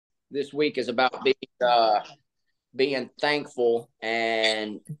this week is about being thankful,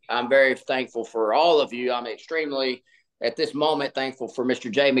 and I'm very thankful for all of you. I'm extremely, at this moment, thankful for Mr.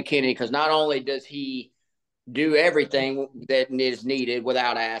 Jay McKinney, because not only does he do everything that is needed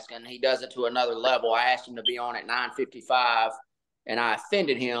without asking, he does it to another level. I asked him to be on at 9:55, and I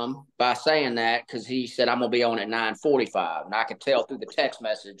offended him by saying that because he said I'm going to be on at 9:45, and I could tell through the text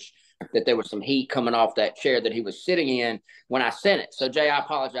message that there was some heat coming off that chair that he was sitting in when I sent it. So, Jay, I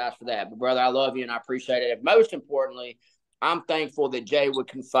apologize for that. But, brother, I love you and I appreciate it. And most importantly, I'm thankful that Jay would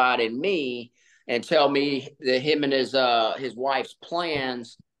confide in me and tell me that him and his wife's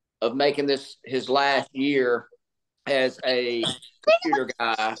plans of making this his last year as a computer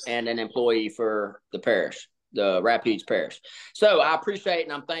guy and an employee for the parish, the Rapides parish. So I appreciate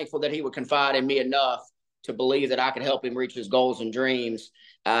and I'm thankful that he would confide in me enough to believe that I could help him reach his goals and dreams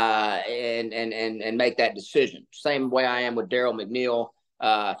and make that decision. Same way I am with Daryl McNeal.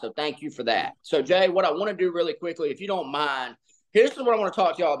 So thank you for that. So, Jay, what I want to do really quickly, if you don't mind, here's what I want to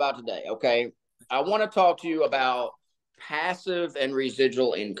talk to y'all about today, okay? I want to talk to you about passive and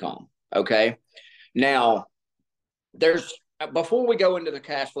residual income, okay? Now, before we go into the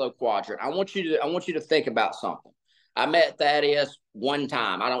cash flow quadrant, I want you to think about something. I met Thaddeus one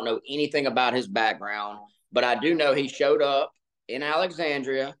time. I don't know anything about his background, but I do know he showed up in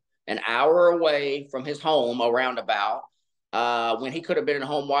Alexandria, an hour away from his home, around about, when he could have been at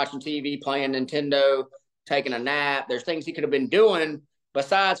home watching TV, playing Nintendo, taking a nap. There's things he could have been doing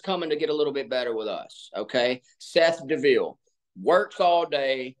besides coming to get a little bit better with us, okay? Seth DeVille works all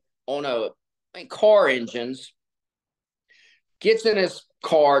day on car engines, gets in his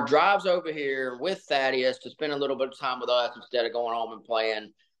car, drives over here with Thaddeus to spend a little bit of time with us instead of going home and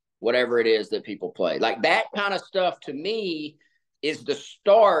playing whatever it is that people play. Like, that kind of stuff to me is the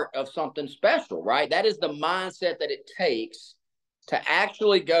start of something special, right? That is the mindset that it takes to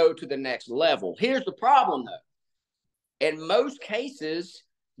actually go to the next level. Here's the problem, though. In most cases,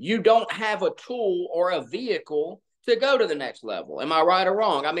 you don't have a tool or a vehicle to go to the next level. Am I right or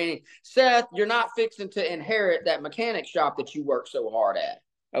wrong? I mean, Seth, you're not fixing to inherit that mechanic shop that you work so hard at,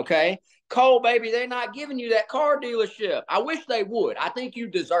 okay? Cole, baby, they're not giving you that car dealership. I wish they would. I think you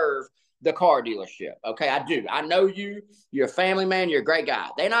deserve the car dealership, okay? I do. I know you. You're a family man. You're a great guy.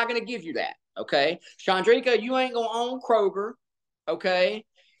 They're not going to give you that, okay? Chandrika, you ain't going to own Kroger, okay?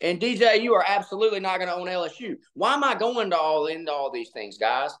 And DJ, you are absolutely not going to own LSU. Why am I going into all these things,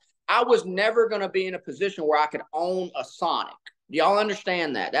 guys? I was never going to be in a position where I could own a Sonic. Do y'all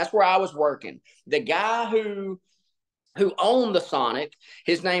understand that? That's where I was working. The guy who owned the Sonic,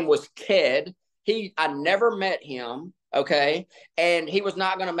 his name was Ted. I never met him, okay? And he was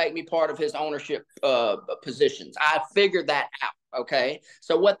not going to make me part of his ownership positions. I figured that out, okay?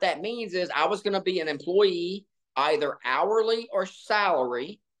 So what that means is I was going to be an employee, either hourly or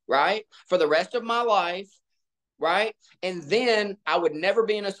salary, right, for the rest of my life, right? And then I would never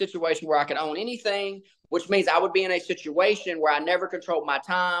be in a situation where I could own anything, which means I would be in a situation where I never controlled my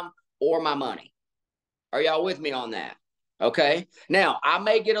time or my money. Are y'all with me on that? Okay. Now, I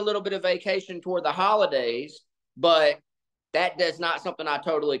may get a little bit of vacation toward the holidays, but that is not something I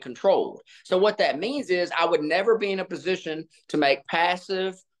totally controlled. So what that means is I would never be in a position to make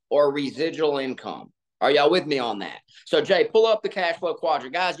passive or residual income. Are y'all with me on that? So, Jay, pull up the cash flow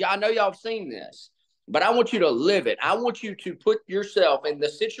quadrant. Guys, I know y'all have seen this, but I want you to live it. I want you to put yourself in the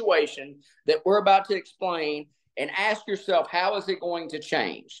situation that we're about to explain and ask yourself, how is it going to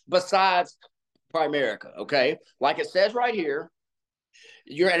change besides Primerica, okay? Like it says right here,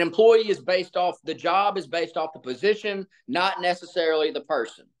 an employee is based off, the job is based off the position, not necessarily the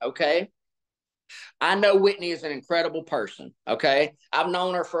person, okay? I know Whitney is an incredible person, okay? I've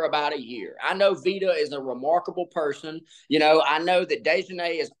known her for about a year. I know Vita is a remarkable person. You know, I know that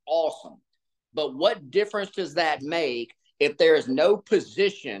Dejanay is awesome. But what difference does that make if there is no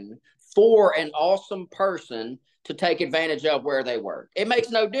position for an awesome person to take advantage of where they work? It makes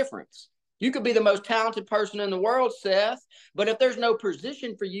no difference. You could be the most talented person in the world, Seth, but if there's no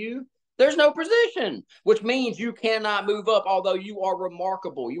position for you, there's no position, which means you cannot move up, although you are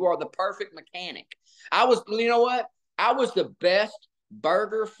remarkable. You are the perfect mechanic. You know what? I was the best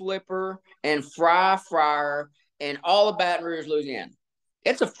burger flipper and fry fryer in all of Baton Rouge, Louisiana.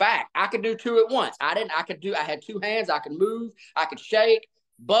 It's a fact. I could do two at once. I had two hands. I could move. I could shake.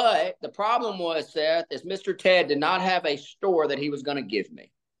 But the problem was, Seth, is Mr. Ted did not have a store that he was going to give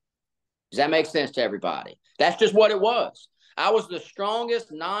me. Does that make sense to everybody? That's just what it was. I was the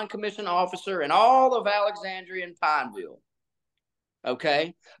strongest non-commissioned officer in all of Alexandria and Pineville.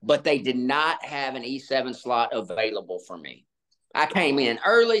 Okay? But they did not have an E7 slot available for me. I came in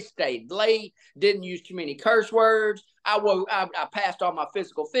early, stayed late, didn't use too many curse words. I passed all my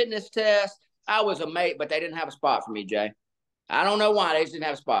physical fitness tests. I was amazed, but they didn't have a spot for me, Jay. I don't know why. They just didn't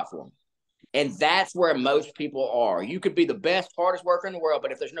have a spot for me. And that's where most people are. You could be the best, hardest worker in the world,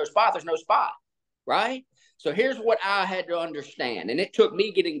 but if there's no spot, there's no spot, right? So here's what I had to understand. And it took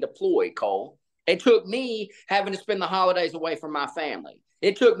me getting deployed, Cole. It took me having to spend the holidays away from my family.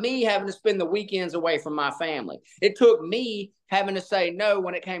 It took me having to spend the weekends away from my family. It took me having to say no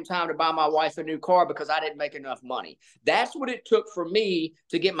when it came time to buy my wife a new car because I didn't make enough money. That's what it took for me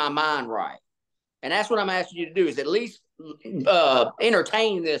to get my mind right. And that's what I'm asking you to do, is at least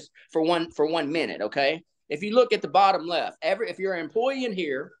entertain this for 1 minute, okay? If you look at the bottom left, if you're an employee in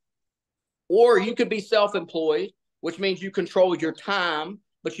here, or you could be self-employed, which means you control your time,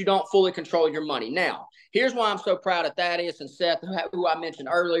 but you don't fully control your money. Now, here's why I'm so proud of Thaddeus and Seth, who I mentioned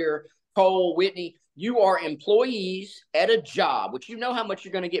earlier, Cole, Whitney. You are employees at a job, which you know how much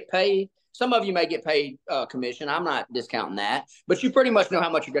you're going to get paid. Some of you may get paid commission. I'm not discounting that, but you pretty much know how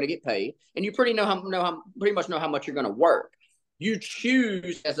much you're going to get paid, and you pretty much know how much you're going to work. You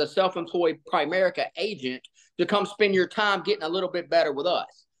choose as a self-employed Primerica agent to come spend your time getting a little bit better with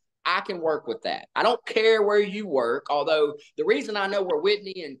us. I can work with that. I don't care where you work, although the reason I know where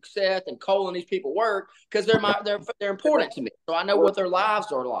Whitney and Seth and Cole and these people work, because they're important to me. So I know what their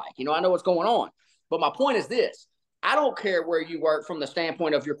lives are like. You know, I know what's going on. But my point is this. I don't care where you work from the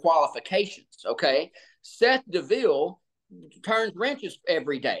standpoint of your qualifications, okay? Seth DeVille turns wrenches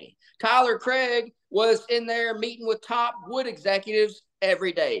every day. Tyler Craig was in there meeting with top wood executives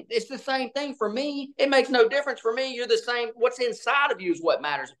every day. It's the same thing for me. It makes no difference for me. You're the same. What's inside of you is what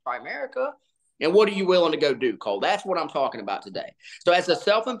matters in Primerica. And what are you willing to go do, Cole? That's what I'm talking about today. So as a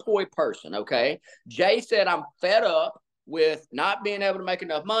self-employed person, okay, Jay said, I'm fed up with not being able to make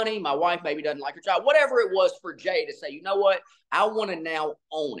enough money. My wife maybe doesn't like her job. Whatever it was for Jay to say, you know what? I want to now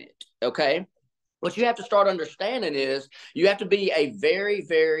own it, okay? What you have to start understanding is you have to be a very,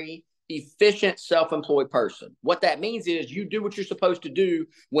 very efficient self-employed person. What that means is you do what you're supposed to do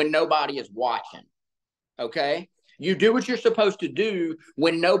when nobody is watching, okay? You do what you're supposed to do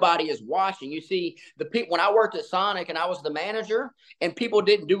when nobody is watching. You see, the people, when I worked at Sonic and I was the manager and people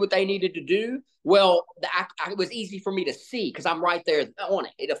didn't do what they needed to do, well, it was easy for me to see because I'm right there on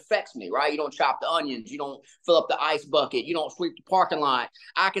it. It affects me, right? You don't chop the onions. You don't fill up the ice bucket. You don't sweep the parking lot.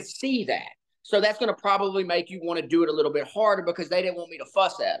 I could see that. So that's going to probably make you want to do it a little bit harder because they didn't want me to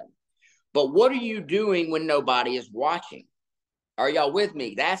fuss at them. But what are you doing when nobody is watching? Are y'all with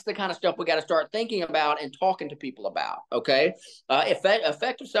me? That's the kind of stuff we got to start thinking about and talking to people about, okay?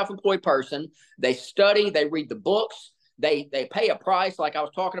 Effective self-employed person, they study, they read the books, they pay a price like I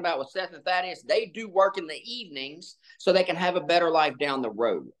was talking about with Seth and Thaddeus. They do work in the evenings so they can have a better life down the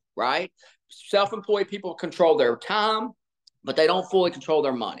road, right? Self-employed people control their time, but they don't fully control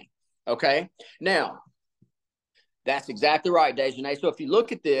their money, okay? Now, that's exactly right, Dejanay. So if you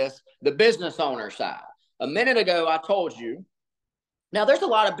look at this, the business owner side, a minute ago I told you, now, there's a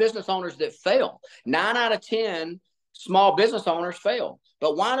lot of business owners that fail. 9 out of 10 small business owners fail.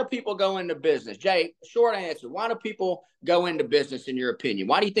 But why do people go into business? Jay, short answer. Why do people go into business, in your opinion?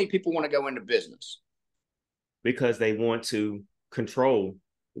 Why do you think people want to go into business? Because they want to control,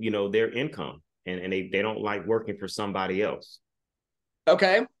 their income. And they don't like working for somebody else.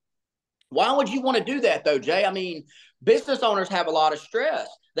 Okay. Why would you want to do that, though, Jay? I mean, business owners have a lot of stress.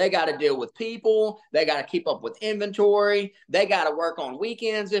 They got to deal with people. They got to keep up with inventory. They got to work on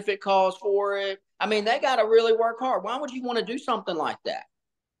weekends if it calls for it. I mean, they got to really work hard. Why would you want to do something like that?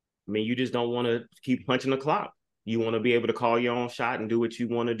 I mean, you just don't want to keep punching the clock. You want to be able to call your own shot and do what you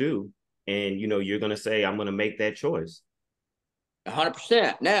want to do. And, you're going to say, I'm going to make that choice.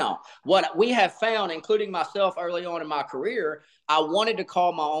 100%. Now, what we have found, including myself early on in my career, I wanted to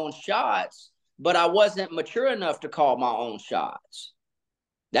call my own shots, but I wasn't mature enough to call my own shots.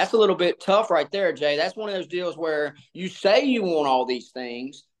 That's a little bit tough right there, Jay. That's one of those deals where you say you want all these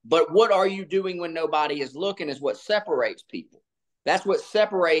things, but what are you doing when nobody is looking is what separates people. That's what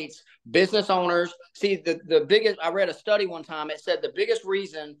separates business owners. See, the biggest, I read a study one time, it said the biggest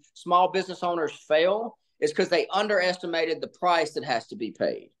reason small business owners fail is because they underestimated the price that has to be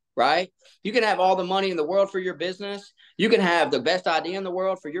paid, right? You can have all the money in the world for your business. You can have the best idea in the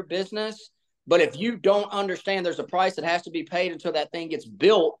world for your business. But if you don't understand there's a price that has to be paid until that thing gets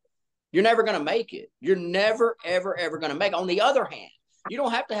built, you're never going to make it. You're never, ever, ever going to make it. On the other hand, you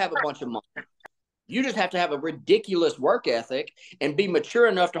don't have to have a bunch of money. You just have to have a ridiculous work ethic and be mature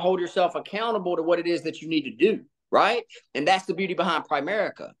enough to hold yourself accountable to what it is that you need to do, right? And that's the beauty behind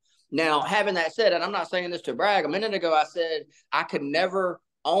Primerica. Now, having that said, and I'm not saying this to brag, a minute ago I said I could never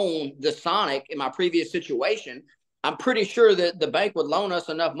own the Sonic in my previous situation I'm pretty sure that the bank would loan us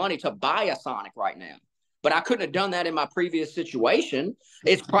enough money to buy a Sonic right now. But I couldn't have done that in my previous situation.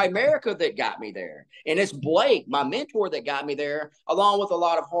 It's Primerica that got me there. And it's Blake, my mentor, that got me there, along with a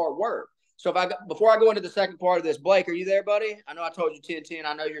lot of hard work. So before I go into the second part of this, Blake, are you there, buddy? I know I told you 10-10.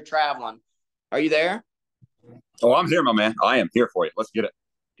 I know you're traveling. Are you there? Oh, I'm here, my man. I am here for you. Let's get it.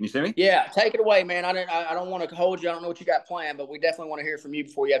 Can you see me? Yeah, take it away, man. I don't want to hold you. I don't know what you got planned, but we definitely want to hear from you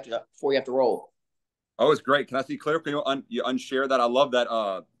before you have to roll. Oh, it's great. Can I see clear? Can you unshare that? I love that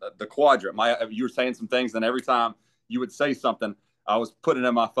the quadrant. You were saying some things, and every time you would say something, I was putting it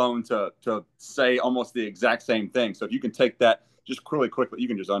in my phone to say almost the exact same thing. So if you can take that just really quickly, you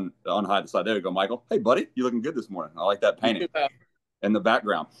can just unhide the slide. There you go, Michael. Hey, buddy, you looking good this morning. I like that painting in the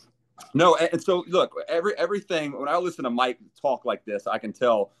background. No, and so look, everything. When I listen to Mike talk like this, I can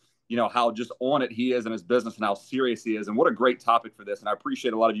tell, how just on it he is in his business and how serious he is, and what a great topic for this. And I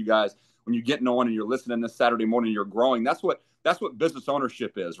appreciate a lot of you guys when you're getting on and you're listening this Saturday morning, you're growing. That's what business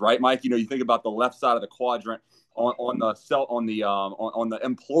ownership is, right, Mike? You think about the left side of the quadrant on the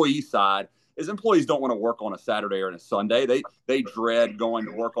employee side. Is employees don't want to work on a Saturday or on a Sunday. They dread going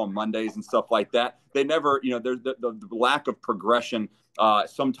to work on Mondays and stuff like that. They never, there's the lack of progression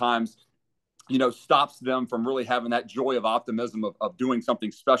sometimes, stops them from really having that joy of optimism of doing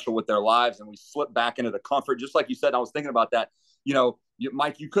something special with their lives. And we slip back into the comfort, just like you said. I was thinking about that.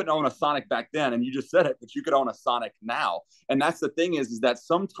 Mike, you couldn't own a Sonic back then, and you just said it, but you could own a Sonic now. And that's the thing is that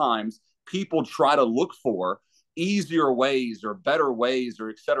sometimes people try to look for easier ways or better ways or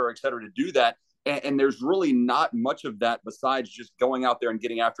et cetera to do that. And there's really not much of that besides just going out there and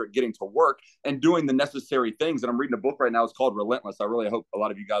getting after it, getting to work and doing the necessary things. And I'm reading a book right now. It's called Relentless. I really hope a lot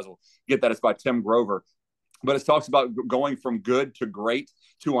of you guys will get that. It's by Tim Grover. But it talks about going from good to great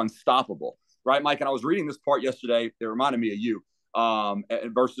to unstoppable. Right, Mike? And I was reading this part yesterday. It reminded me of you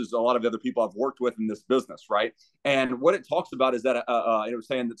versus a lot of the other people I've worked with in this business. Right. And what it talks about is that it was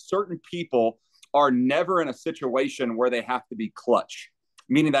saying that certain people are never in a situation where they have to be clutch.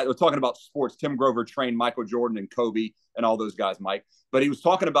 Meaning that we're talking about sports. Tim Grover trained Michael Jordan and Kobe and all those guys, Mike. But he was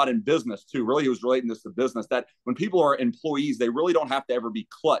talking about in business too. Really, he was relating this to business, that when people are employees, they really don't have to ever be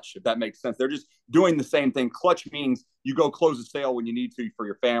clutch, if that makes sense. They're just doing the same thing. Clutch means you go close a sale when you need to for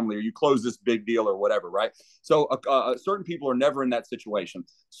your family, or you close this big deal or whatever, right? So certain people are never in that situation.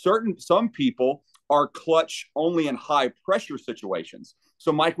 Some people are clutch only in high pressure situations.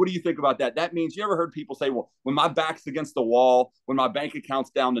 So, Mike, what do you think about that? That means, you ever heard people say, well, when my back's against the wall, when my bank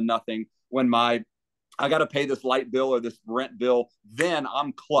account's down to nothing, when I got to pay this light bill or this rent bill, then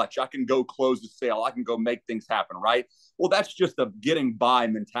I'm clutch. I can go close the sale. I can go make things happen, right? Well, that's just a getting by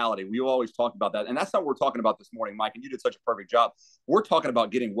mentality. We always talk about that. And that's not what we're talking about this morning, Mike. And you did such a perfect job. We're talking about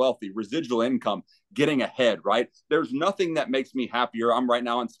getting wealthy, residual income, getting ahead, right? There's nothing that makes me happier. I'm right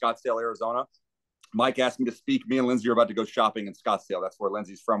now in Scottsdale, Arizona. Mike asked me to speak. Me and Lindsay are about to go shopping in Scottsdale. That's where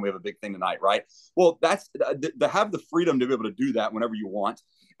Lindsay's from. We have a big thing tonight, right? Well, that's to have the freedom to be able to do that whenever you want,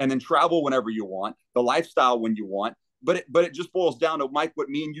 and then travel whenever you want, the lifestyle when you want. But it just boils down to, Mike, what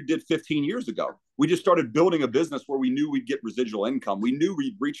me and you did 15 years ago. We just started building a business where we knew we'd get residual income. We knew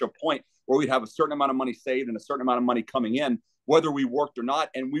we'd reach a point where we'd have a certain amount of money saved and a certain amount of money coming in, whether we worked or not.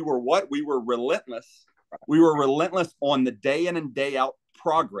 And we were what? We were relentless. We were relentless on the day in and day out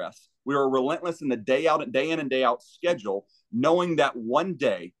progress. We were relentless in the day in and day out schedule, knowing that one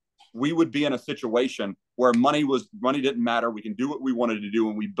day we would be in a situation where money didn't matter. We can do what we wanted to do,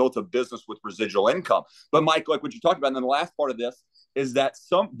 and we built a business with residual income. But Mike, like what you talked about, and then the last part of this is that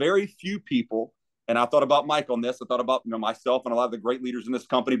some very few people, and I thought about Mike on this, I thought about myself and a lot of the great leaders in this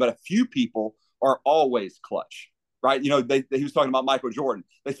company, but a few people are always clutch. Right. He was talking about Michael Jordan.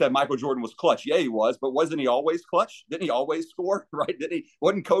 They said Michael Jordan was clutch. Yeah, he was. But wasn't he always clutch? Didn't he always score? Right.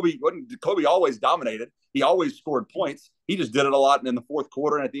 Wasn't Kobe always dominated? He always scored points. He just did it a lot in the fourth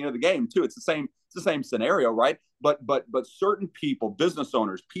quarter and at the end of the game, too. It's the same scenario. Right. But certain people, business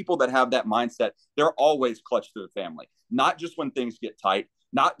owners, people that have that mindset, they're always clutch to their family, not just when things get tight,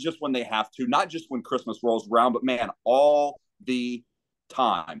 not just when they have to, not just when Christmas rolls around, but man, all the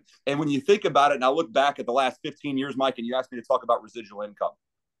time. And when you think about it, and I look back at the last 15 years, Mike, and you asked me to talk about residual income.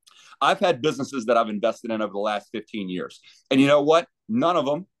 I've had businesses that I've invested in over the last 15 years. And you know what? None of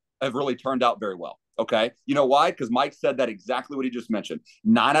them have really turned out very well. Okay. You know why? Because Mike said that exactly what he just mentioned.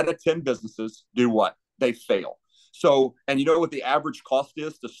 9 out of 10 businesses do what? They fail. So, and you know what the average cost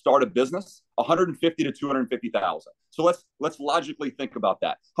is to start a business? 150 to 250,000. So let's logically think about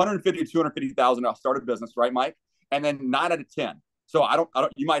that. 150 to 250,000. I'll start a business, right, Mike? And then 9 out of 10. So I don't,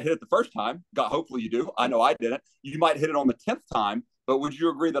 you might hit it the first time. God, hopefully you do. I know I didn't. You might hit it on the 10th time, but would you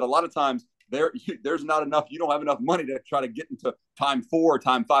agree that a lot of times there's not enough, you don't have enough money to try to get into time 4 or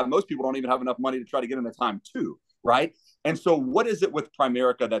time 5. Most people don't even have enough money to try to get into time 2. right? And so what is it with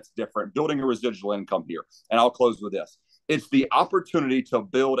Primerica that's different? Building a residual income here. And I'll close with this. It's the opportunity to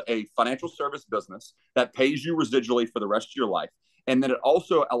build a financial service business that pays you residually for the rest of your life. And then it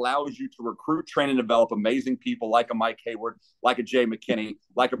also allows you to recruit, train, and develop amazing people like a Mike Heyward, like a Jay McKinney,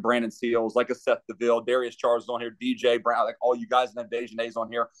 like a Brandon Seals, like a Seth DeVille, Darius Charles on here, DJ Brown, like all you guys and Dejanay's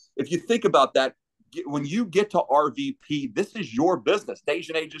on here. If you think about that, when you get to RVP, this is your business.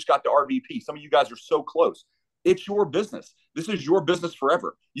 Dejanay just got to RVP. Some of you guys are so close. It's your business. This is your business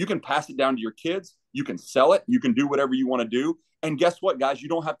forever. You can pass it down to your kids. You can sell it. You can do whatever you want to do. And guess what, guys? You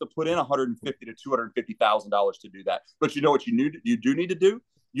don't have to put in $150,000 to $250,000 to do that. But you know what you do need to do?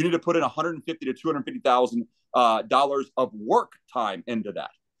 You need to put in $150,000 to $250,000 of work time into that.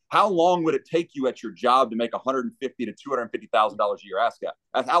 How long would it take you at your job to make $150,000 to $250,000 a year? Ask that.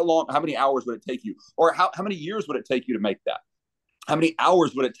 How many hours would it take you? Or how many years would it take you to make that? How many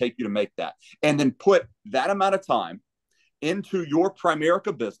hours would it take you to make that? And then put that amount of time into your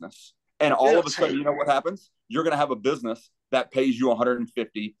Primerica business. And all of a sudden, you know what happens? You're going to have a business that pays you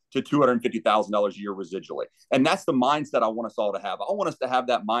 $150,000 to $250,000 a year residually. And that's the mindset I want us all to have. I want us to have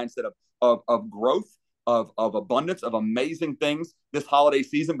that mindset of growth, of abundance, of amazing things this holiday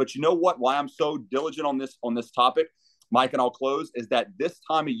season. But you know what? Why I'm so diligent on this topic, Mike, and I'll close, is that this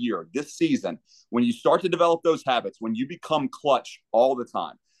time of year, this season, when you start to develop those habits, when you become clutch all the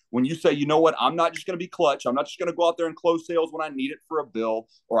time, when you say, you know what, I'm not just going to be clutch. I'm not just going to go out there and close sales when I need it for a bill,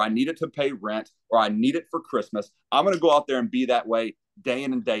 or I need it to pay rent, or I need it for Christmas. I'm going to go out there and be that way day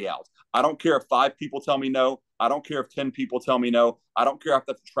in and day out. I don't care if 5 people tell me no. I don't care if 10 people tell me no. I don't care if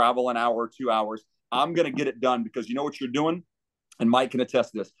I have to travel an hour or 2 hours. I'm going to get it done, because you know what you're doing? And Mike can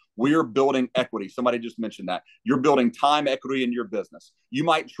attest to this. We're building equity. Somebody just mentioned that. You're building time equity in your business. You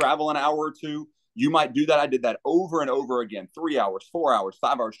might travel an hour or 2. You might do that. I did that over and over again. 3 hours, 4 hours,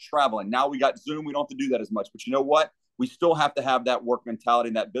 5 hours traveling. Now we got Zoom. We don't have to do that as much. But you know what? We still have to have that work mentality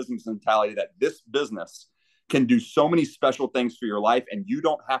and that business mentality, that this business can do so many special things for your life, and you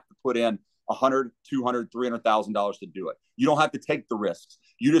don't have to put in $100,000, $200,000, $300,000 to do it. You don't have to take the risks.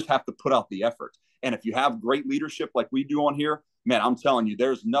 You just have to put out the effort. And if you have great leadership like we do on here, man, I'm telling you,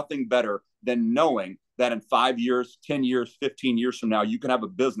 there's nothing better than knowing that in 5 years, 10 years, 15 years from now, you can have a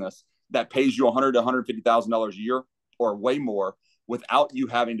business that pays you $100,000 to $150,000 a year or way more without you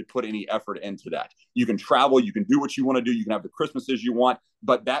having to put any effort into that. You can travel, you can do what you want to do, you can have the Christmases you want,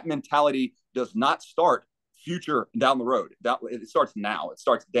 but that mentality does not start future down the road. It starts now. It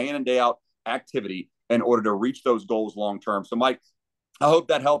starts day in and day out activity in order to reach those goals long term. So, Mike, I hope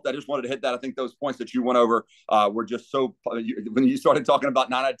that helped. I just wanted to hit that. I think those points that you went over were just so. When you started talking about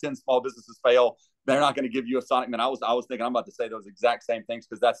 9 out of 10 small businesses fail, they're not going to give you a Sonic. Man, I was thinking I'm about to say those exact same things,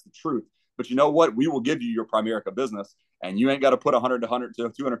 because that's the truth. But you know what? We will give you your Primerica business, and you ain't got to put $100,000 to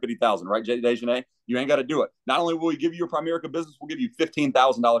 $250,000, right, Dejanay? You ain't got to do it. Not only will we give you your Primerica business, we'll give you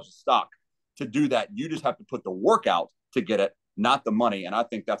 $15,000 of stock to do that. You just have to put the work out to get it, not the money. And I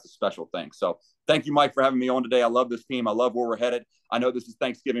think that's a special thing. So thank you, Mike, for having me on today. I love this team. I love where we're headed. I know this is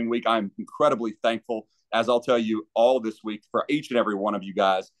Thanksgiving week. I'm incredibly thankful, as I'll tell you all this week, for each and every one of you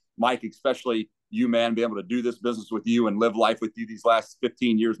guys. Mike, especially you, man, be able to do this business with you and live life with you these last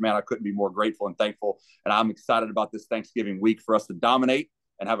 15 years, man, I couldn't be more grateful and thankful. And I'm excited about this Thanksgiving week for us to dominate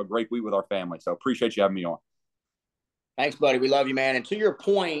and have a great week with our family. So appreciate you having me on. Thanks, buddy. We love you, man. And to your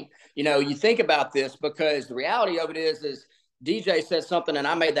point, you know, you think about this, because the reality of it is DJ said something, and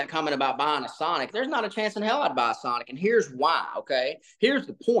I made that comment about buying a Sonic. There's not a chance in hell I'd buy a Sonic. And here's why, okay? Here's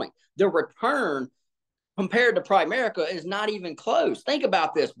the point. The return compared to Primerica is not even close. Think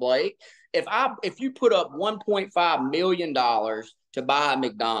about this, Blake. If you put up $1.5 million to buy a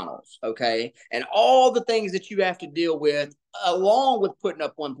McDonald's, okay, and all the things that you have to deal with along with putting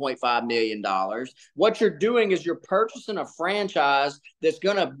up $1.5 million, what you're doing is you're purchasing a franchise that's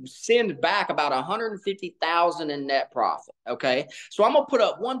going to send back about $150,000 in net profit, okay? So I'm going to put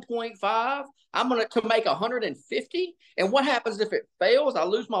up 1.5. I'm going to make 150. And what happens if it fails? I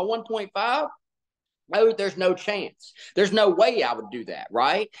lose my 1.5. Oh, there's no chance. There's no way I would do that,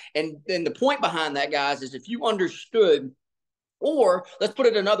 right? And then the point behind that, guys, is if you understood, or let's put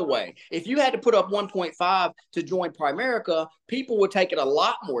it another way, if you had to put up 1.5 to join Primerica, people would take it a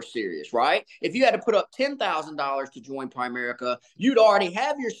lot more serious, right? If you had to put up $10,000 to join Primerica, you'd already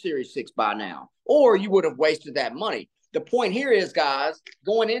have your Series 6 by now, or you would have wasted that money. The point here is, guys,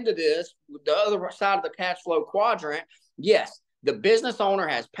 going into this, the other side of the cash flow quadrant, yes, the business owner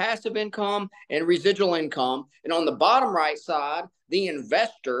has passive income and residual income. And on the bottom right side, the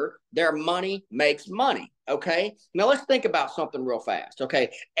investor, their money makes money. Okay. Now let's think about something real fast. Okay.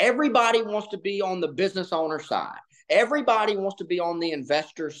 Everybody wants to be on the business owner side. Everybody wants to be on the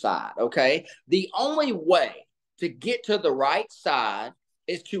investor side. Okay. The only way to get to the right side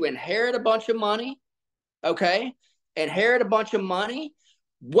is to inherit a bunch of money, okay? Inherit a bunch of money.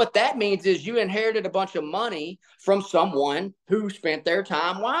 What that means is you inherited a bunch of money from someone who spent their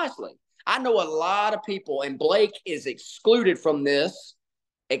time wisely. I know a lot of people, and Blake is excluded from this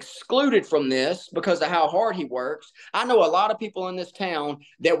because of how hard he works. I know a lot of people in this town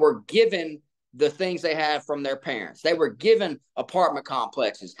that were given the things they have from their parents. They were given apartment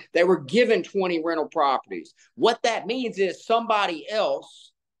complexes. They were given 20 rental properties. What that means is somebody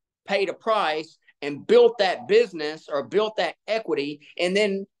else paid a price and built that business or built that equity and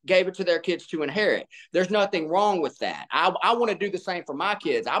then gave it to their kids to inherit. There's nothing wrong with that. I want to do the same for my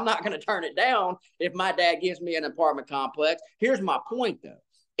kids. I'm not going to turn it down if my dad gives me an apartment complex. Here's my point, though.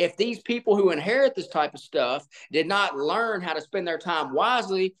 If these people who inherit this type of stuff did not learn how to spend their time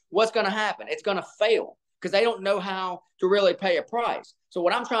wisely, what's going to happen? It's going to fail because they don't know how to really pay a price. So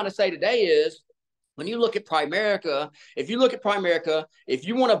what I'm trying to say today is, when you look at Primerica, if you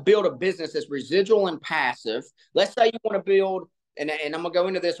want to build a business that's residual and passive, let's say you want to build, and I'm going to go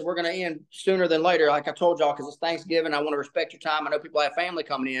into this, and we're going to end sooner than later, like I told y'all, because it's Thanksgiving. I want to respect your time. I know people have family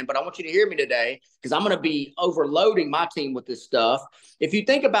coming in, but I want you to hear me today because I'm going to be overloading my team with this stuff. If you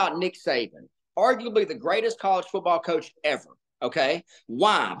think about Nick Saban, arguably the greatest college football coach ever, okay?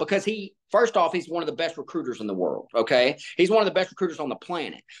 Why? Because first off, he's one of the best recruiters in the world, okay? He's one of the best recruiters on the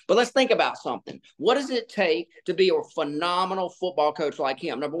planet. But let's think about something. What does it take to be a phenomenal football coach like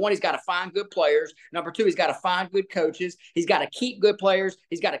him? Number one, he's got to find good players. Number two, he's got to find good coaches. He's got to keep good players.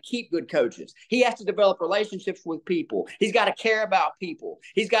 He's got to keep good coaches. He has to develop relationships with people. He's got to care about people.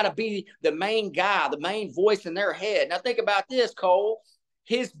 He's got to be the main guy, the main voice in their head. Now think about this, Cole.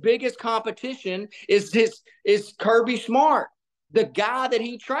 His biggest competition is Kirby Smart, the guy that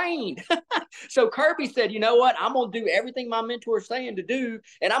he trained. So Kirby said, you know what? I'm going to do everything my mentor is saying to do,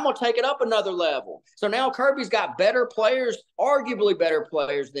 and I'm going to take it up another level. So now Kirby's got better players, arguably better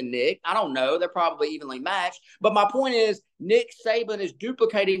players than Nick. I don't know. They're probably evenly matched. But my point is, Nick Saban is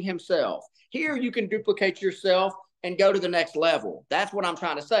duplicating himself. Here you can duplicate yourself and go to the next level. That's what I'm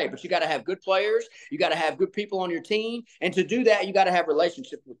trying to say. But you got to have good players. You got to have good people on your team. And to do that, you got to have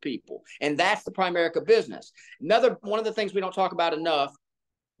relationships with people. And that's the Primerica business. One of the things we don't talk about enough,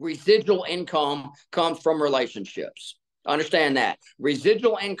 residual income comes from relationships. Understand that.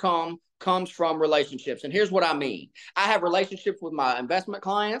 Residual income comes from relationships. And here's what I mean. I have relationships with my investment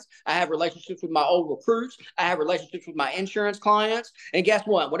clients. I have relationships with my old recruits. I have relationships with my insurance clients. And guess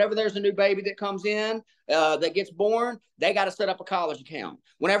what? Whenever there's a new baby that comes in, that gets born, they got to set up a college account.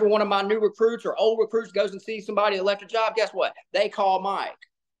 Whenever one of my new recruits or old recruits goes and sees somebody that left a job, guess what? They call Mike.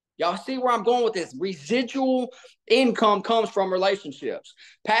 Y'all see where I'm going with this? Residual income comes from relationships.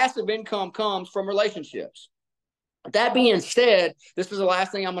 Passive income comes from relationships. That being said, this is the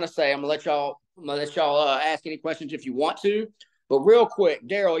last thing I'm going to say. I'm going to let y'all ask any questions if you want to. But real quick,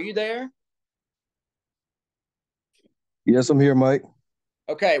 Daryl, are you there? Yes, I'm here, Mike.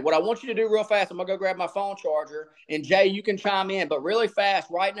 Okay, what I want you to do real fast, I'm going to go grab my phone charger. And Jay, you can chime in. But really fast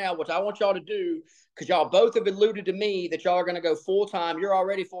right now, what I want y'all to do, because y'all both have alluded to me that y'all are going to go full-time. You're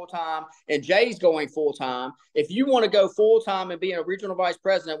already full-time, and Jay's going full-time. If you want to go full-time and be a regional vice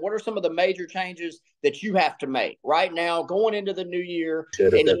president, what are some of the major changes that you have to make right now going into the new year?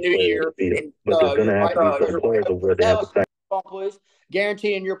 Please,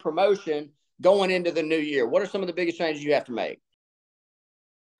 guaranteeing your promotion going into the new year. What are some of the biggest changes you have to make?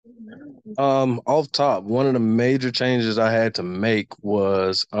 Off top, one of the major changes I had to make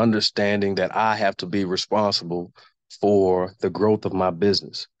was understanding that I have to be responsible for the growth of my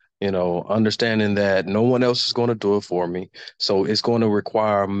business. Understanding that no one else is going to do it for me. So it's going to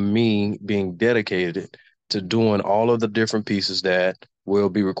require me being dedicated to doing all of the different pieces that will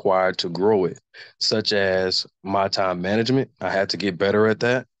be required to grow it, such as my time management. I had to get better at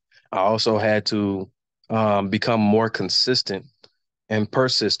that. I also had to become more consistent and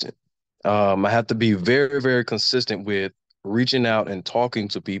persistent. I have to be very, very consistent with reaching out and talking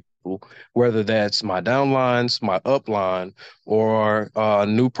to people, whether that's my downlines, my upline, or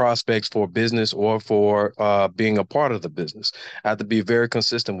new prospects for business or for being a part of the business. I have to be very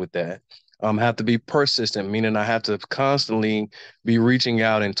consistent with that. I have to be persistent, meaning I have to constantly be reaching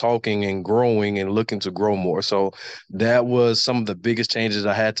out and talking and growing and looking to grow more. So that was some of the biggest changes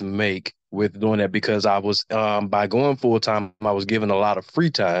I had to make with doing that, because I was, by going full time, I was given a lot of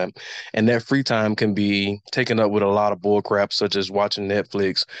free time, and that free time can be taken up with a lot of bull crap, such as watching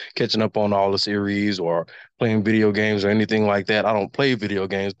Netflix, catching up on all the series, or playing video games or anything like that. I don't play video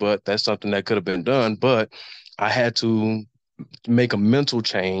games, but that's something that could have been done. But I had to make a mental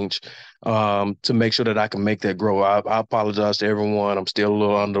change to make sure that I can make that grow. I apologize to everyone. I'm still a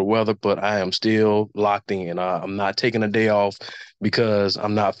little under the weather, but I am still locked in. I'm not taking a day off because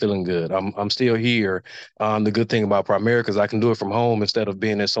I'm not feeling good. I'm still here. The good thing about Primerica is I can do it from home instead of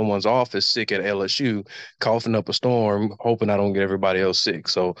being in someone's office sick at LSU, coughing up a storm, hoping I don't get everybody else sick.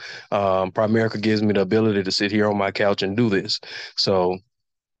 So Primerica gives me the ability to sit here on my couch and do this. So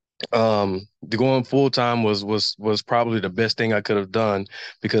the going full time was probably the best thing I could have done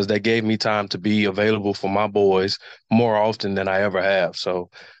because that gave me time to be available for my boys more often than I ever have. So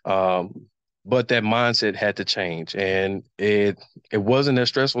but that mindset had to change, and it wasn't as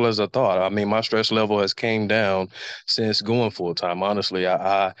stressful as I thought. I mean, my stress level has came down since going full time. Honestly,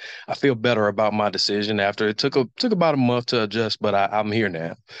 I feel better about my decision after it took about a month to adjust, but I'm here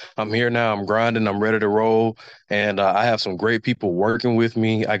now. I'm here now. I'm grinding. I'm ready to roll. And I have some great people working with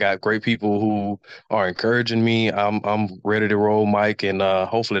me. I got great people who are encouraging me. I'm ready to roll, Mike, and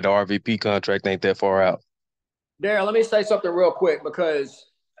hopefully the RVP contract ain't that far out. Darryl, let me say something real quick because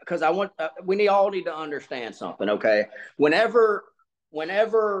I want we all need to understand something. Okay, whenever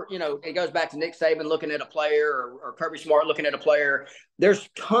it goes back to Nick Saban looking at a player or Kirby Smart looking at a player. There's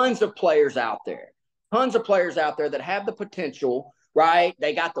tons of players out there that have the potential. Right,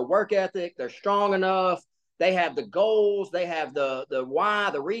 they got the work ethic. They're strong enough. They have the goals. They have the why,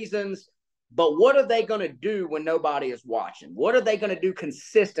 the reasons. But what are they going to do when nobody is watching? What are they going to do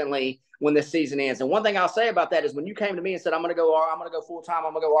consistently when the season ends? And one thing I'll say about that is when you came to me and said, I'm going to go full time,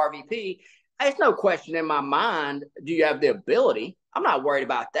 I'm going to go RVP, there's no question in my mind, do you have the ability? I'm not worried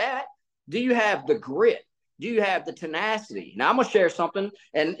about that. Do you have the grit? Do you have the tenacity? Now, I'm going to share something,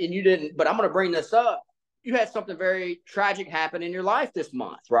 and you didn't, but I'm going to bring this up. You had something very tragic happen in your life this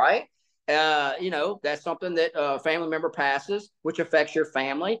month, right? That's something that a family member passes, which affects your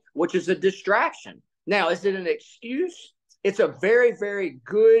family, which is a distraction. Now, is it an excuse? It's a very, very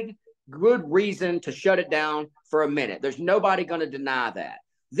good reason to shut it down for a minute. There's nobody going to deny that.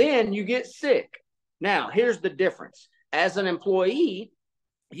 Then you get sick. Now, here's the difference. As an employee,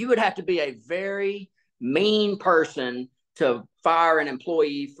 you would have to be a very mean person to fire an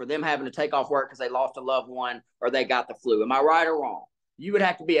employee for them having to take off work because they lost a loved one or they got the flu. Am I right or wrong? You would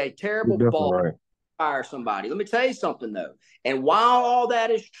have to be a terrible boss to fire somebody. Let me tell you something, though. And while all that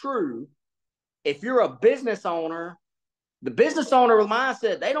is true, if you're a business owner, the business owner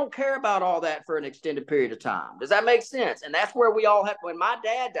mindset, they don't care about all that for an extended period of time. Does that make sense? And that's where we all have. When my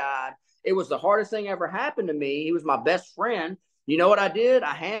dad died, it was the hardest thing ever happened to me. He was my best friend. You know what I did?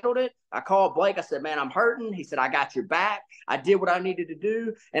 I handled it. I called Blake. I said, man, I'm hurting. He said, I got your back. I did what I needed to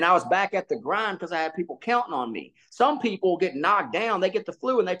do. And I was back at the grind because I had people counting on me. Some people get knocked down. They get the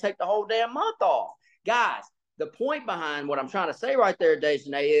flu and they take the whole damn month off. Guys, the point behind what I'm trying to say right there,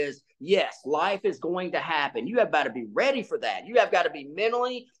 Dejanay, is yes, life is going to happen. You have got to be ready for that. You have got to be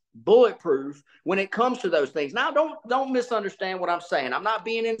mentally bulletproof when it comes to those things. Now, don't misunderstand what I'm saying. I'm not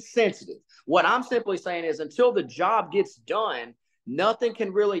being insensitive. What I'm simply saying is until the job gets done, nothing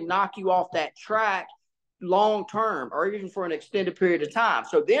can really knock you off that track long term or even for an extended period of time.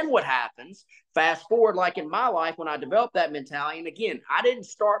 So then what happens? Fast forward, like in my life, when I developed that mentality, and again, I didn't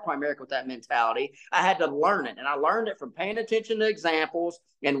start Primerica with that mentality. I had to learn it, and I learned it from paying attention to examples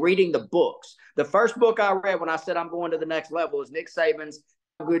and reading the books. The first book I read when I said I'm going to the next level is Nick Saban's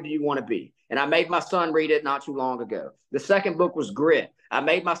How Good Do You Want to Be? And I made my son read it not too long ago. The second book was Grit. I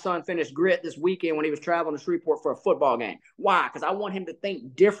made my son finish Grit this weekend when he was traveling to Shreveport for a football game. Why? Because I want him to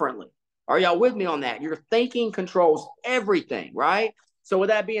think differently. Are y'all with me on that? Your thinking controls everything, right? So with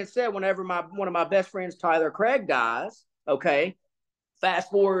that being said, whenever one of my best friends, Tyler Craig, dies, okay, fast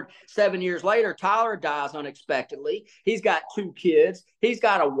forward 7 years later, Tyler dies unexpectedly. He's got 2 kids. He's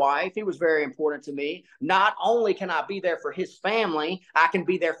got a wife. He was very important to me. Not only can I be there for his family, I can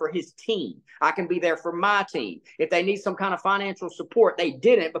be there for his team. I can be there for my team. If they need some kind of financial support, they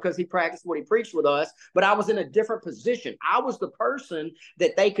didn't because he practiced what he preached with us, but I was in a different position. I was the person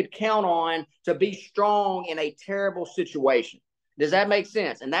that they could count on to be strong in a terrible situation. Does that make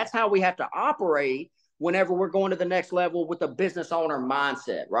sense? And that's how we have to operate whenever we're going to the next level with a business owner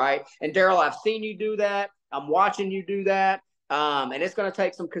mindset, right? And Darryl, I've seen you do that. I'm watching you do that. And it's going to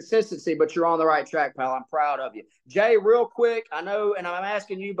take some consistency, but you're on the right track, pal. I'm proud of you. Jay, real quick, I know, and I'm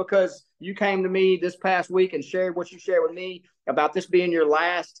asking you because you came to me this past week and shared what you shared with me about this being your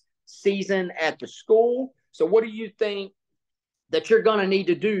last season at the school. So what do you think that you're going to need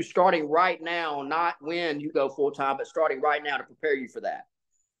to do starting right now, not when you go full time, but starting right now to prepare you for that?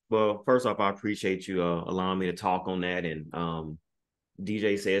 Well, first off, I appreciate you allowing me to talk on that. And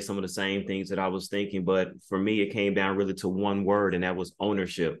DJ said some of the same things that I was thinking. But for me, it came down really to one word, and that was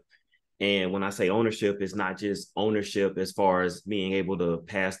ownership. And when I say ownership, it's not just ownership as far as being able to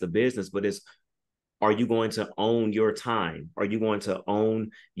pass the business, but it's, are you going to own your time? Are you going to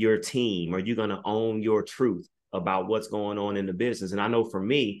own your team? Are you going to own your truth about what's going on in the business? And I know for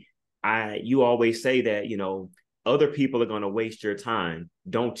me, you always say that, you know, other people are going to waste your time.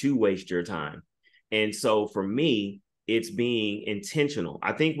 Don't you waste your time. And so for me, it's being intentional.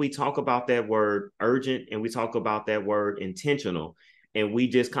 I think we talk about that word urgent and we talk about that word intentional, and we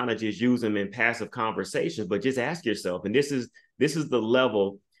just kind of just use them in passive conversations, but just ask yourself, and this is the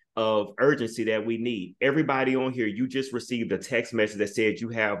level of urgency that we need. Everybody on here, you just received a text message that said you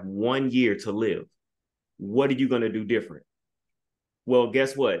have 1 year to live. What are you going to do different? Well,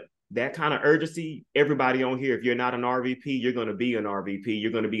 guess what? That kind of urgency, everybody on here, if you're not an RVP, you're going to be an RVP.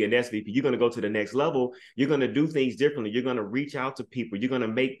 You're going to be an SVP. You're going to go to the next level. You're going to do things differently. You're going to reach out to people. You're going to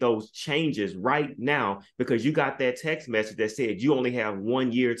make those changes right now because you got that text message that said you only have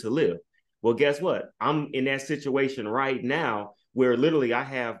 1 year to live. Well, guess what? I'm in that situation right now where literally I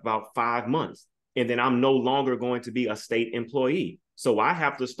have about 5 months, and then I'm no longer going to be a state employee. So I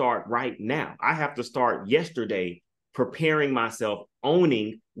have to start right now. I have to start yesterday preparing myself,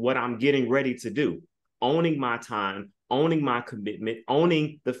 owning what I'm getting ready to do, owning my time, owning my commitment,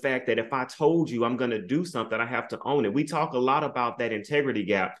 owning the fact that if I told you I'm going to do something, I have to own it. We talk a lot about that integrity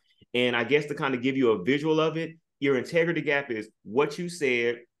gap. And I guess to kind of give you a visual of it, your integrity gap is what you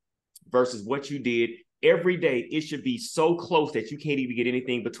said versus what you did. Every day, it should be so close that you can't even get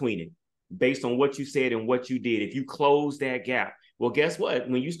anything between it based on what you said and what you did. If you close that gap, well, guess what?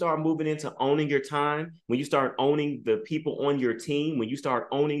 When you start moving into owning your time, when you start owning the people on your team, when you start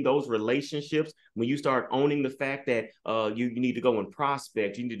owning those relationships, when you start owning the fact that you need to go and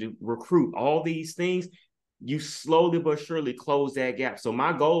prospect, you need to recruit, all these things, you slowly but surely close that gap. So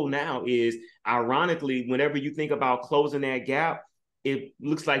my goal now is, ironically, whenever you think about closing that gap, it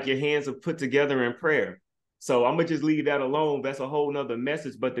looks like your hands are put together in prayer. So I'm going to just leave that alone. That's a whole nother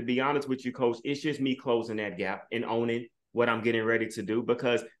message. But to be honest with you, Coach, it's just me closing that gap and owning what I'm getting ready to do,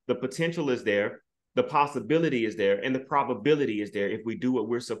 because the potential is there, the possibility is there, and the probability is there if we do what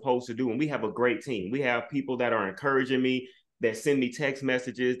we're supposed to do. And we have a great team. We have people that are encouraging me, that send me text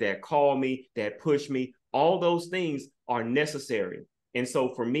messages, that call me, that push me. All those things are necessary. And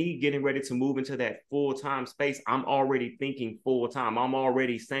so for me, getting ready to move into that full-time space, I'm already thinking full-time. I'm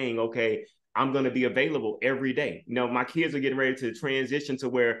already saying, okay, I'm going to be available every day. You know, my kids are getting ready to transition to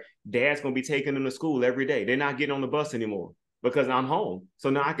where dad's going to be taking them to school every day. They're not getting on the bus anymore because I'm home. So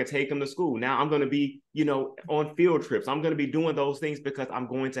now I can take them to school. Now I'm going to be, you know, on field trips. I'm going to be doing those things because I'm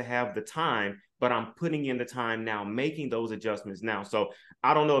going to have the time, but I'm putting in the time now, making those adjustments now. So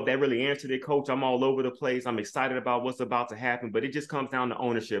I don't know if that really answered it, Coach. I'm all over the place. I'm excited about what's about to happen, but it just comes down to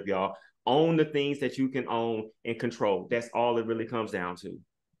ownership, y'all. Own the things that you can own and control. That's all it really comes down to.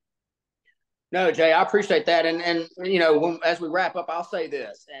 No, Jay, I appreciate that. And you know, as we wrap up, I'll say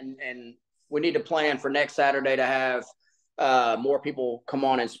this, and we need to plan for next Saturday to have more people come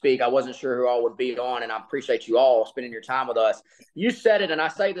on and speak. I wasn't sure who all would be on, and I appreciate you all spending your time with us. You said it, and I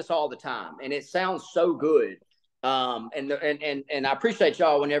say this all the time, and it sounds so good. And I appreciate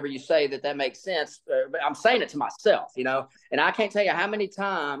y'all whenever you say that makes sense. I'm saying it to myself, you know, and I can't tell you how many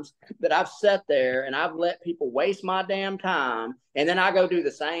times that I've sat there and I've let people waste my damn time, and then I go do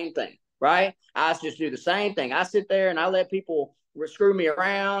the same thing. Right? I just do the same thing. I sit there and I let people screw me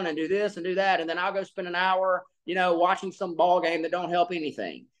around and do this and do that. And then I'll go spend an hour, you know, watching some ball game that don't help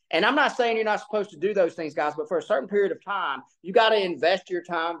anything. And I'm not saying you're not supposed to do those things, guys, but for a certain period of time, you got to invest your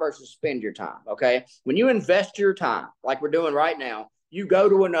time versus spend your time. Okay. When you invest your time, like we're doing right now, you go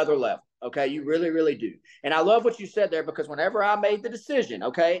to another level. Okay. You really, really do. And I love what you said there, because whenever I made the decision,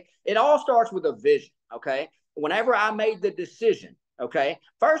 okay, it all starts with a vision. Okay. Whenever I made the decision, okay,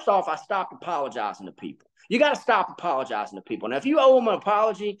 first off, I stopped apologizing to people. You got to stop apologizing to people. Now, if you owe them an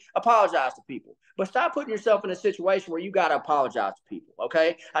apology, apologize to people. But stop putting yourself in a situation where you got to apologize to people,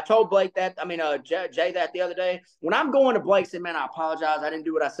 okay? I told Blake that, Jay that the other day. When I'm going to Blake, say, man, I apologize. I didn't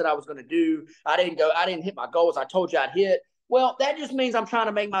do what I said I was going to do. I didn't hit my goals I told you I'd hit. Well, that just means I'm trying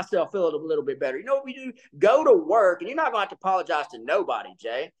to make myself feel a little bit better. You know what we do? Go to work, and you're not going to have to apologize to nobody,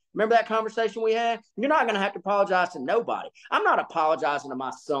 Jay. Remember that conversation we had? You're not going to have to apologize to nobody. I'm not apologizing to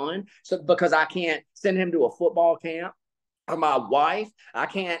my son because I can't send him to a football camp, or my wife, I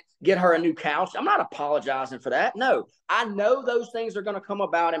can't get her a new couch. I'm not apologizing for that. No, I know those things are going to come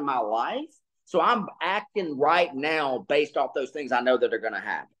about in my life. So I'm acting right now based off those things I know that are going to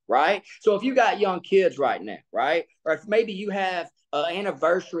happen, right? So if you got young kids right now, right? Or if maybe you have an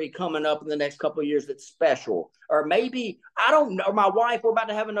anniversary coming up in the next couple of years that's special, or maybe, I don't know, my wife, we're about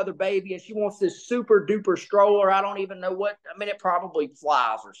to have another baby and she wants this super duper stroller. I don't even know what, I mean, it probably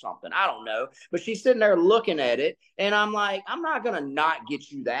flies or something. I don't know. But she's sitting there looking at it and I'm like, I'm not going to not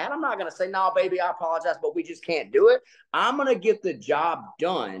get you that. I'm not going to say, no, baby, I apologize, but we just can't do it. I'm going to get the job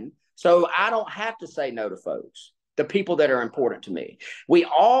done so I don't have to say no to folks, the people that are important to me. We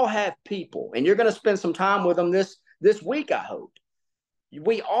all have people, and you're going to spend some time with them this week, I hope.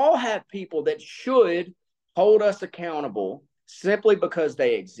 We all have people that should hold us accountable simply because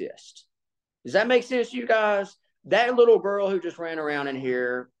they exist. Does that make sense to you guys? That little girl who just ran around in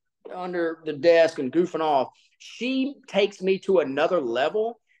here under the desk and goofing off, she takes me to another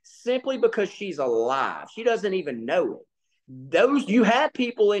level simply because she's alive. She doesn't even know it. You have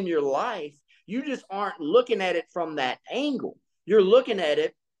people in your life, you just aren't looking at it from that angle. You're looking at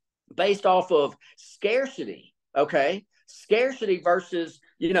it based off of scarcity, okay? Scarcity versus,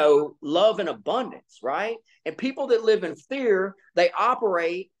 love and abundance, right? And people that live in fear, they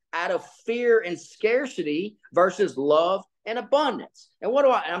operate out of fear and scarcity versus love and abundance. And what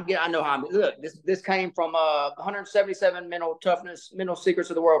do I know how look, this came from 177 mental secrets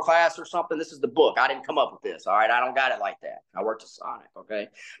of the world class or something. This is the book. I didn't come up with this. All right. I don't got it like that. I worked at Sonic. Okay.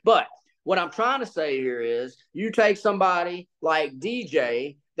 But what I'm trying to say here is you take somebody like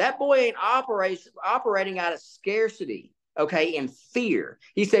DJ, that boy ain't operating out of scarcity, okay, and fear.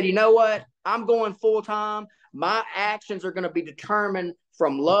 He said, you know what? I'm going full time. My actions are going to be determined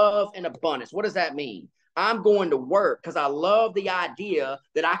from love and abundance. What does that mean? I'm going to work because I love the idea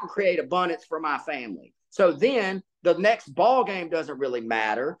that I can create abundance for my family. So then the next ball game doesn't really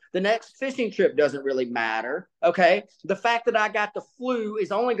matter. The next fishing trip doesn't really matter. Okay. The fact that I got the flu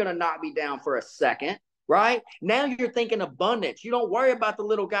is only going to knock me down for a second, right? Now you're thinking abundance. You don't worry about the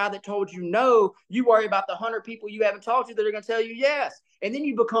little guy that told you no. You worry about the 100 people you haven't talked to that are going to tell you yes. And then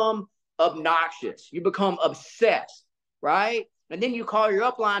you become obnoxious. You become obsessed, right? And then you call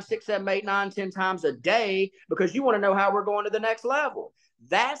your upline 6, 7, 8, 9, 10 times a day because you want to know how we're going to the next level.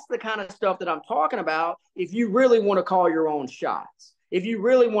 That's the kind of stuff that I'm talking about if you really want to call your own shots. If you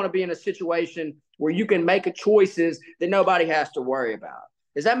really want to be in a situation where you can make choices that nobody has to worry about.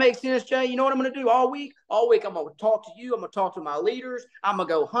 Does that make sense, Jay? You know what I'm going to do all week? All week I'm going to talk to you. I'm going to talk to my leaders. I'm going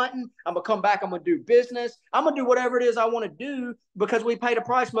to go hunting. I'm going to come back. I'm going to do business. I'm going to do whatever it is I want to do because we paid a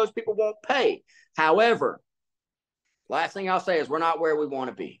price most people won't pay. However, last thing I'll say is we're not where we want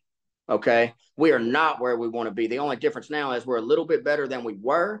to be, okay? We are not where we want to be. The only difference now is we're a little bit better than we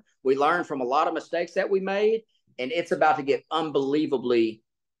were. We learned from a lot of mistakes that we made, and it's about to get unbelievably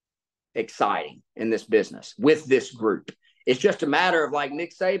exciting in this business with this group. It's just a matter of like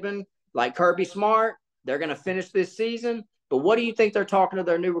Nick Saban, like Kirby Smart, they're going to finish this season, but what do you think they're talking to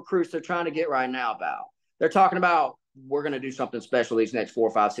their new recruits they're trying to get right now about? They're talking about we're going to do something special these next 4,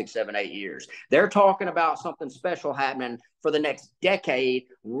 5, 6, 7, 8 years. They're talking about something special happening for the next decade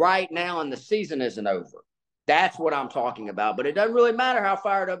right now, and the season isn't over. That's what I'm talking about. But it doesn't really matter how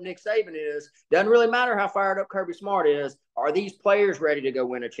fired up Nick Saban is. Doesn't really matter how fired up Kirby Smart is. Are these players ready to go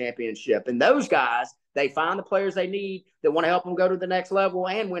win a championship? And those guys, they find the players they need that want to help them go to the next level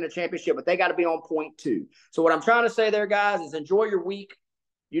and win a championship, but they got to be on point too. So what I'm trying to say there, guys, is enjoy your week.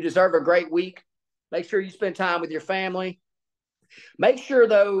 You deserve a great week. Make sure you spend time with your family. Make sure,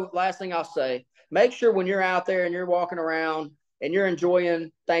 though, last thing I'll say, make sure when you're out there and you're walking around and you're enjoying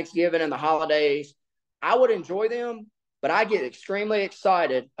Thanksgiving and the holidays, I would enjoy them, but I get extremely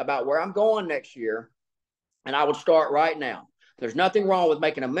excited about where I'm going next year, and I would start right now. There's nothing wrong with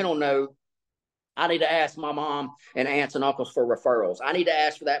making a mental note. I need to ask my mom and aunts and uncles for referrals. I need to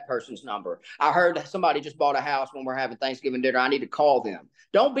ask for that person's number. I heard somebody just bought a house when we're having Thanksgiving dinner. I need to call them.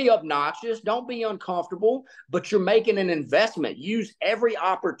 Don't be obnoxious. Don't be uncomfortable, but you're making an investment. Use every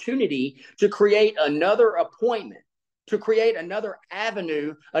opportunity to create another appointment, to create another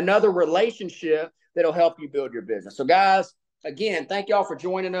avenue, another relationship that'll help you build your business. So, guys, again, thank y'all for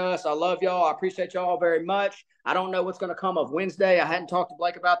joining us. I love y'all. I appreciate y'all very much. I don't know what's going to come of Wednesday. I hadn't talked to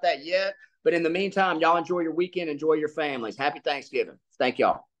Blake about that yet. But in the meantime, y'all enjoy your weekend. Enjoy your families. Happy Thanksgiving. Thank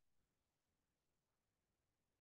y'all.